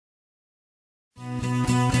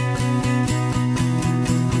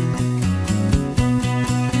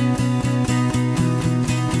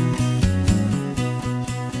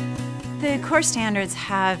core standards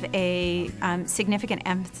have a significant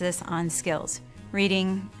emphasis on skills: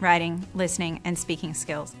 reading, writing, listening, and speaking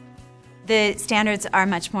skills. The standards are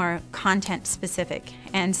much more content specific,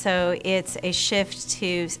 and so it's a shift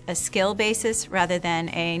to a skill basis rather than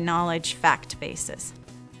a knowledge fact basis.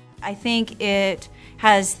 I think it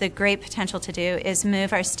has the great potential to do is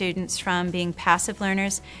move our students from being passive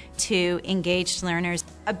learners to engaged learners.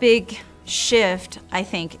 A big shift, I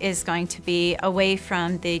think, is going to be away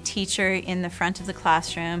from the teacher in the front of the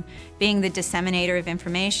classroom being the disseminator of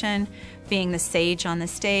information, being the sage on the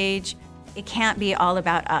stage. It can't be all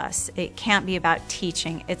about us. It can't be about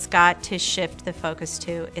teaching. It's got to shift the focus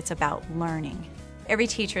to it's about learning. Every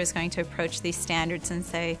teacher is going to approach these standards and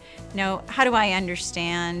say, no, how do I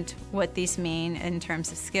understand what these mean in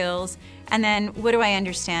terms of skills? And then what do I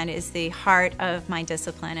understand is the heart of my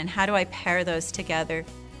discipline, and how do I pair those together?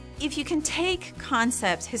 If you can take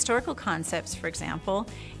concepts, historical concepts, for example,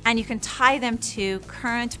 and you can tie them to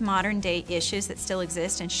current modern day issues that still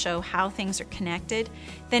exist and show how things are connected,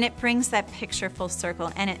 then it brings that picture full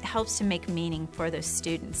circle and it helps to make meaning for those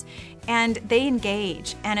students. And they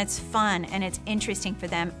engage, and it's fun, and it's interesting for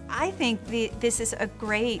them. I think this is a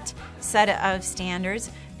great set of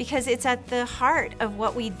standards because it's at the heart of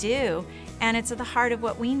what we do, and it's at the heart of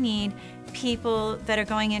what we need people that are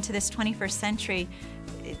going into this 21st century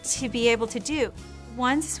to be able to do.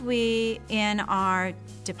 Once we, in our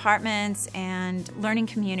departments and learning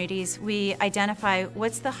communities, we identify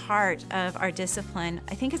what's the heart of our discipline,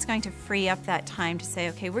 I think it's going to free up that time to say,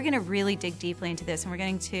 okay, we're going to really dig deeply into this, and we're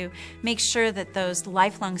going to make sure that those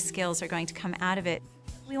lifelong skills are going to come out of it.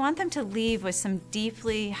 We want them to leave with some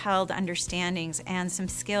deeply held understandings and some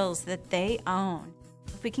skills that they own.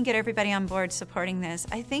 If we can get everybody on board supporting this,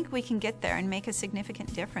 I think we can get there and make a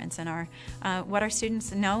significant difference in what our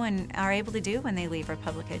students know and are able to do when they leave our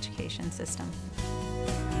public education system.